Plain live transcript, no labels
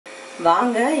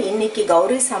வாங்க இன்னைக்கு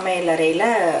கௌரி சமையலறையில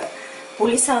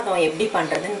புளி சாதம் எப்படி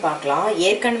பண்றதுன்னு பார்க்கலாம்.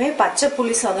 ஏற்கனவே பச்சை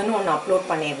புளி சாதம்னு ஒன்று அப்லோட்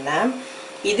பண்ணியிருந்தேன்.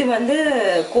 இது வந்து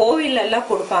கோவில்ல எல்லாம்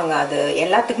கொடுப்பாங்க. அது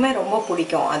எல்லாத்துக்குமே ரொம்ப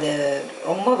பிடிக்கும். அது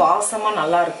ரொம்ப வாசமா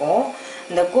நல்லா இருக்கும்.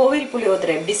 இந்த கோவில்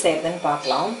புளியோதரை எப்படி செய்யறதுன்னு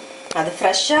பார்க்கலாம். அது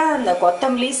ஃப்ரெஷ்ஷாக அந்த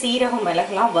கொத்தமல்லி சீரகம்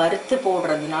மிளகுலாம் வறுத்து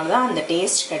போடுறதுனால தான் அந்த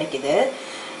டேஸ்ட் கிடைக்குது.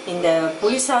 இந்த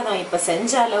புளி சாதம் இப்போ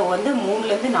செஞ்ச அளவு வந்து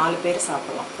 3லேருந்து 4 பேர்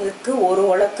சாப்பிடலாம். இதுக்கு ஒரு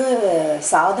உலக்கு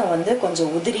சாதம் வந்து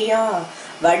கொஞ்சம் உதிரியாக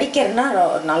வடிக்கிறதுனா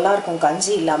நல்லாயிருக்கும்,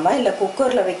 கஞ்சி இல்லாமல். இல்லை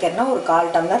குக்கரில் வைக்கிறதுனா ஒரு 1/4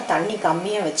 டம்ளர் தண்ணி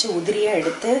கம்மியாக வச்சு உதிரியாக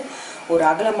எடுத்து ஒரு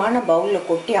அகலமான பவுலில்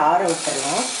கொட்டி ஆற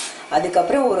விட்டுறலாம்.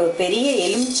 அதுக்கப்புறம் ஒரு பெரிய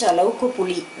எலுமிச்சை அளவுக்கு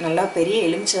புளி, நல்லா பெரிய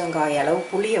எலுமிச்சங்காய் அளவு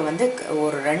புளியை வந்து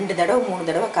ஒரு 2 தடவை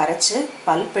 3 தடவை கரைச்சி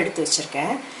பல்ப் எடுத்து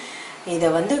வச்சுருக்கேன். இதை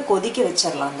வந்து கொதிக்க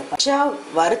வச்சிடலாம். அந்த பச்சா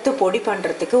வறுத்து பொடி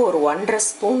பண்ணுறதுக்கு ஒரு 1½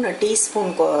 ஸ்பூன் டீஸ்பூன்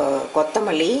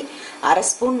கொத்தமல்லி, 1/2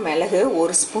 ஸ்பூன் மிளகு,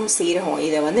 1 ஸ்பூன் சீரகம்.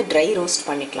 இதை வந்து ட்ரை ரோஸ்ட்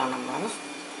பண்ணிக்கலாம். நம்ம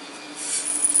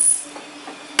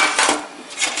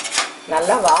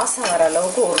நல்லா வாசம் வர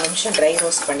அளவுக்கு 1 நிமிஷம் ட்ரை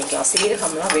ரோஸ்ட் பண்ணிக்கலாம்.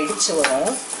 சீரகம்லாம் வெடிச்சு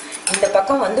வரும். இந்த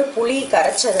பக்கம் வந்து புளி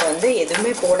கரைச்சதை வந்து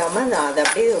எதுவுமே போடாமல் நான் அதை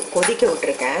அப்படியே கொதிக்க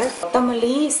விட்டுருக்கேன்.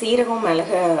 கொத்தமல்லி சீரகம்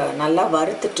மிளகு நல்லா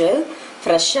வறுத்துட்டு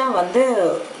ஃப்ரெஷ்ஷாக வந்து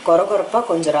கொரகொரப்பாக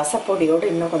கொஞ்சம் ரசப்பொடியோடு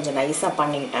இன்னும் கொஞ்சம் நைஸாக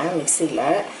பண்ணிக்கிட்டேன் மிக்சியில்.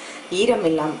 ஈரம்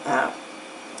இல்லாமல்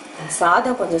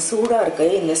சாதம் கொஞ்சம் சூடாக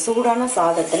இருக்குது. இந்த சூடான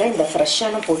சாதத்தில் இந்த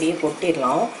ஃப்ரெஷ்ஷான பொடியை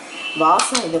கொட்டிடலாம்.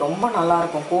 வாசம் இது ரொம்ப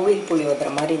நல்லாயிருக்கும். கோவில்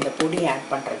புளியோதரை மாதிரி இந்த பொடி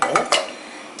ஆட் பண்ணுறது.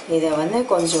 இதை வந்து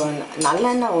கொஞ்சம்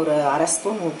நல்லெண்ணெய் ஒரு 1/2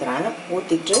 ஸ்பூன் ஊற்றுறேன்.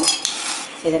 ஊற்றிட்டு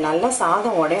இதை நல்லா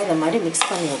சாதம் உடையாத மாதிரி மிக்ஸ்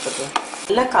பண்ணி விட்டுக்கலாம்.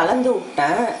 நல்லா கலந்து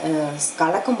விட்டேன்.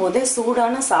 கலக்கும் போதே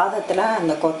சூடான சாதத்தில்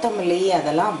அந்த கொத்தமல்லி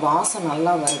அதெல்லாம் வாசம்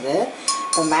நல்லா வருது.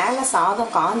 இப்போ மேலே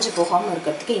சாதம் காஞ்சி போகாமல்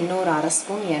இருக்கிறதுக்கு இன்னொரு 1/2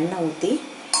 ஸ்பூன் எண்ணெய் ஊற்றி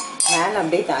மேலே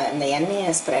அப்படியே அந்த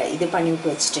எண்ணெயை இது பண்ணி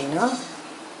விட்டு வச்சிட்டிங்கன்னா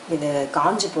இது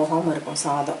காஞ்சி போகாமல் இருக்கும்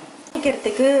சாதம்.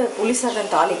 தாளிக்கிறதுக்கு புளி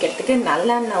சாதம் தாளிக்கிறதுக்கு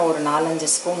நல்லெண்ணெய் ஒரு 4-5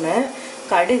 ஸ்பூனு,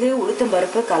 கடுகு,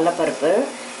 உளுத்தம்பருப்பு, கடலைப்பருப்பு,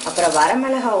 அப்புறம்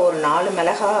வரமிளகா ஒரு 4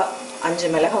 மிளகா 5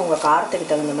 மிளகா உங்கள் காரத்துக்கு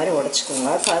தகுந்த மாதிரி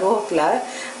உடச்சிக்கோங்க. கருவேப்பிலை,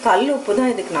 கல் உப்பு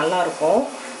தான் இதுக்கு நல்லாயிருக்கும்.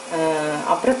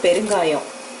 அப்புறம் பெருங்காயம்.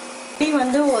 இப்படி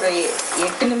வந்து ஒரு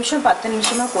 8 நிமிஷம் 10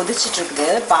 நிமிஷமாக கொதிச்சிட்ருக்குது.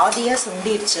 பாதியாக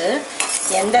சுண்டிடுச்சு.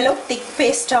 எந்த அளவுக்கு திக்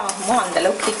பேஸ்ட்டாக ஆகுமோ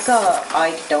அந்தளவுக்கு திக்காக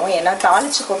ஆகிட்டோம். ஏன்னா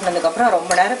தாளித்து கொட்டினதுக்கப்புறம்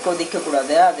ரொம்ப நேரம்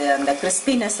கொதிக்கக்கூடாது. அது அந்த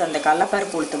கிறிஸ்பினஸ் அந்த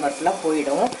கடலைப்பருப்பு உளுத்தம் பருப்புலாம்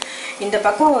போயிடும். இந்த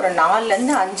பக்கம் ஒரு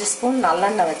 4லேருந்து 5 ஸ்பூன்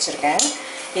நல்லெண்ணெய் வச்சுருக்கேன்.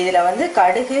 இதில் வந்து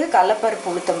கடுகு, கடலைப்பருப்பு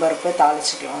உளுத்தம் பருப்பு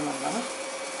தாளிச்சிக்கலாம். நம்ம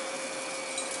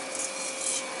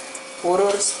ஒரு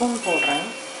ஸ்பூன் போடுறேன்.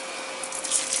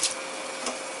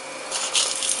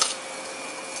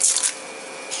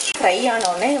 ஃப்ரை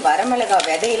ஆனோடனே வரமிளகா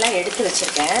விதையெல்லாம் எடுத்து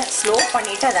வச்சுருக்கேன். ஸ்லோ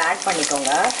பண்ணிவிட்டு அதை ஆட்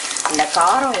பண்ணிக்கோங்க. இந்த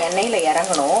காரம் எண்ணெயில்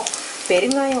இறங்கணும்.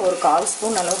 பெருங்காயம் ஒரு 1/4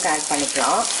 ஸ்பூன் அளவுக்கு ஆட்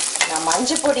பண்ணிக்கலாம். நான்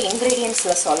மஞ்சள் பொடி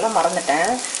இன்க்ரீடியன்ஸில் சொல்ல மறந்துட்டேன்.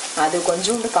 அது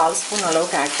கொஞ்சோண்டு 1/4 ஸ்பூன்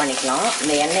அளவுக்கு ஆட் பண்ணிக்கலாம்.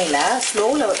 இந்த எண்ணெயில்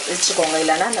ஸ்லோவில் வச்சுக்கோங்க,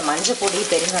 இல்லைன்னா அந்த மஞ்சள் பொடி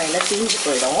பெருங்காயில் தீஞ்சு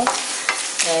போயிடும்.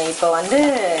 இப்போ வந்து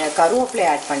கருவேப்பிலை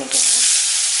ஆட் பண்ணிக்கலாம்.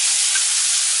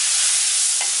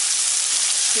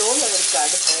 ஸ்லோவில் வச்சு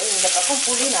அடுத்து இந்த பக்கம்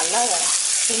புளி நல்லா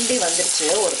சுண்டி வந்துருச்சு.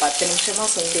 ஒரு 10 நிமிஷமாக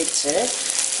சுண்டிடுச்சு.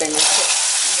 இப்போ இந்த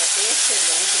பேஸ்ட்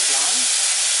இதில் ஊற்றிக்கலாம்.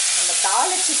 நம்ம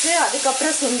தாளிச்சிட்டு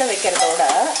அதுக்கப்புறம் சுண்ட வைக்கிறதோட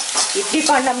இப்படி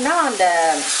பண்ணோம்னா அந்த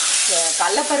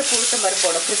கடலைப்பருப்பு உளுத்தம்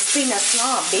பருப்போட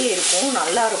கிறிஸ்பினஸ்லாம் அப்படியே இருக்கும்,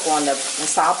 நல்லாயிருக்கும் அந்த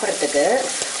சாப்பிட்றதுக்கு.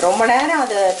 ரொம்ப நேரம்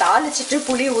அதை தாளிச்சிட்டு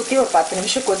புளி ஊற்றி ஒரு 10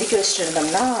 நிமிஷம் கொதிக்க வச்சுட்டு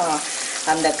இருந்தோம்னா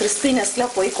அந்த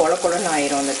கிறிஸ்பினஸ்லாம் போய் கொலன்னு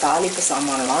ஆயிரும் அந்த தாளிப்பு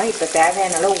சாமான்லாம். இப்போ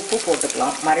தேவையான அளவு உப்பு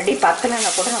போட்டுக்கலாம். மறுபடியும்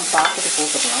பத்தலைன்னா கூட நம்ம பார்த்துட்டு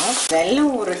போட்டுக்கலாம்.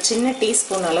 வெல்லம் ஒரு சின்ன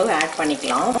டீஸ்பூன் அளவு ஆட்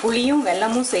பண்ணிக்கலாம். புளியும்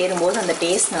வெல்லமும் சேரும்போது அந்த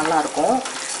டேஸ்ட் நல்லாயிருக்கும்.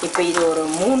 இப்போ இது ஒரு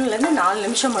 3லேருந்து 4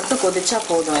 நிமிஷம் மட்டும் கொதிச்சா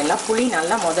போதும். எல்லாம் புளி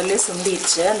நல்லா முதல்ல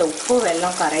சுண்டிடுச்சு. அந்த உப்பு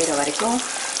வெல்லம் கரையிற வரைக்கும்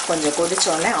கொஞ்சம்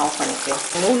கொதிச்சோடனே ஆஃப் பண்ணிக்கலாம்.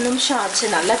 3 நிமிஷம் ஆச்சு.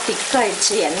 நல்லா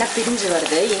திக்காயிடுச்சு, எண்ணெய் பிரிஞ்சு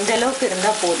வருது. இந்த அளவுக்கு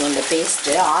இருந்தால் போதும். இந்த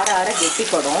பேஸ்ட்டு ஆற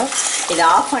கெட்டிப்படும். இதை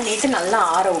ஆஃப் பண்ணிவிட்டு நல்லா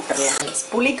ஆற விட்டுறலாம்.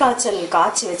 புளி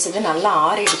காய்ச்சி வச்சது நல்லா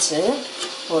ஆறிடுச்சு.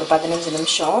 ஒரு 15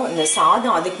 நிமிஷம். இந்த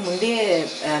சாதம் அதுக்கு முந்தையே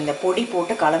அந்த பொடி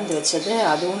போட்டு கலந்து வச்சது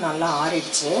அதுவும் நல்லா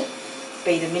ஆறிடுச்சு.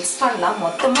 இப்போ இது மிக்ஸ் பண்ணலாம்.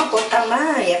 மொத்தமாக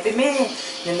கொட்டாமல் எப்பயுமே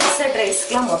இந்த மிக்சட்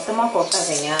ரைஸ்க்கெலாம் மொத்தமாக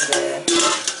கொட்டாதீங்க. அது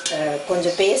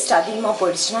கொஞ்சம் பேஸ்ட் அதிகமாக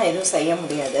போயிடுச்சுன்னா எதுவும் செய்ய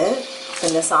முடியாது.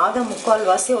 இந்த சாதம்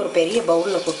 3/4 ஒரு பெரிய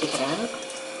பவுலில் கொட்டிக்கிறேன்.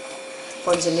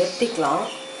 கொஞ்சம் நிறுத்திக்கலாம்.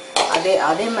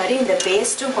 அதே மாதிரி இந்த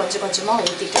பேஸ்ட்டும் கொஞ்சம் கொஞ்சமாக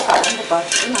ஊற்றிட்டு கலந்து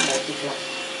பார்த்துட்டு நம்ம ஊற்றிக்கலாம்.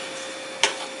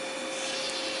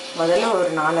 முதல்ல ஒரு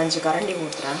 4-5 கரண்டி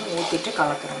ஊற்றுறேன். ஊற்றிட்டு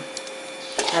கலக்கிறேன்.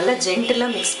 நல்லா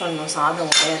ஜென்டிலாக மிக்ஸ் பண்ணணும். சாதம்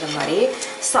உடையாத மாதிரி.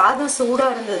 சாதம்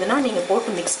சூடாக இருந்ததுன்னா நீங்கள் போட்டு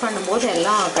மிக்ஸ் பண்ணும்போது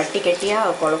எல்லாம்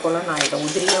கட்டியாக கொலன்னு ஆகிடும்,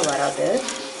 உதிரியாக வராது.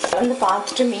 வந்து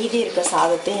பார்த்துட்டு மீதி இருக்க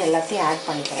சாதத்தையும் எல்லாத்தையும் ஆட்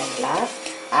பண்ணிக்கிறேங்களா.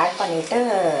 ஆட் பண்ணிவிட்டு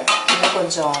இன்னும்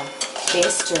கொஞ்சம்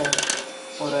பேஸ்ட்டு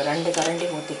ஒரு 2 கரண்டி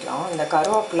ஊற்றிக்கலாம். இந்த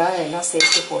கருவேப்பிலை எல்லாம்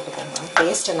சேர்த்து போட்டுக்கோங்க.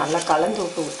 பேஸ்ட்டை நல்லா கலந்து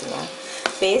விட்டு ஊற்றுங்க.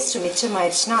 பேஸ்ட்டு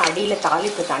மிச்சமாயிடுச்சுன்னா அடியில்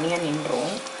தாளிப்பு தனியாக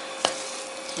நின்றும்.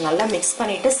 நல்லா மிக்ஸ்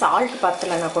பண்ணிவிட்டு சால்ட்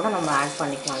பத்தலைன்னா கூட நம்ம ஆட்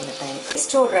பண்ணிக்கலாம் இந்த டைம்.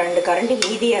 நெக்ஸ்ட்டு ஒரு 2 கரண்டி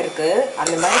மீதியாக இருக்குது.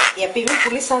 அந்த மாதிரி எப்பயுமே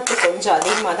புளி சாத்து கொஞ்சம்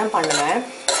அதிகமாக தான் பண்ணுவேன்.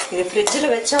 இது ஃப்ரிட்ஜில்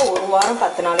வச்சா 1 வாரம்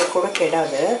 10 நாளைக்கு கூட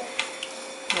கெடாது.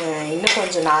 இன்னும்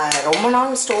கொஞ்சம் ரொம்ப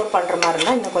நாள் ஸ்டோர் பண்ணுற மாதிரி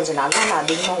இருந்தால் இன்னும் கொஞ்சம் நல்லா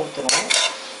அதிகமாக ஊற்றணும்.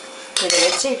 இதை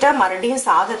வச்சுக்கிட்டா மறுபடியும்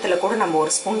சாதத்தில் கூட நம்ம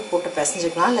 1 ஸ்பூன் போட்டு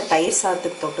பிசைஞ்சிக்கலாம். இல்லை தயிர்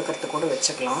சாதத்துக்கு தொட்டுக்கிறதுக்கு கூட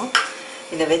வச்சுக்கலாம்.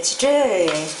 இதை வச்சுட்டு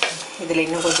இதில்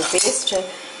இன்னும் கொஞ்சம் பேஸ்ட்டு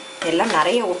எல்லாம்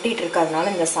நிறைய ஒட்டிகிட்டு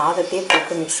இருக்கிறதுனால இந்த சாதத்தையே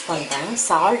போட்டு மிக்ஸ் பண்ணுறேன்.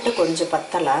 சால்ட்டு கொஞ்சம்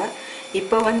பத்தலை.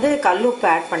 இப்போ வந்து கல் உப்பு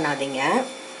ஆட் பண்ணாதீங்க.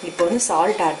 இப்போ வந்து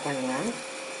சால்ட் ஆட் பண்ணுங்கள்.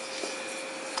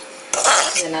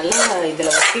 இதை நல்லா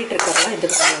இதில் ஒட்டிகிட்டு இருக்கிறதெல்லாம் இது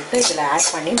பண்ணிவிட்டு இதில் ஆட்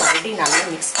பண்ணி மறுபடியும் நல்லா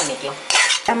மிக்ஸ் பண்ணிக்கலாம்.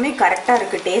 எல்லாமே கரெக்டாக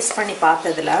இருக்குது. டேஸ்ட் பண்ணி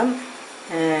பார்த்ததில்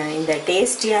இந்த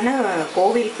டேஸ்டியான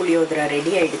கோவில் புளியோதரை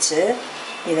ரெடி ஆயிடுச்சு.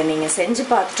 இதை நீங்கள் செஞ்சு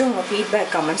பார்த்துட்டு உங்கள்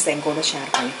ஃபீட்பேக் கமெண்ட்ஸ் என் கூட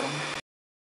ஷேர் பண்ணிக்கோங்க.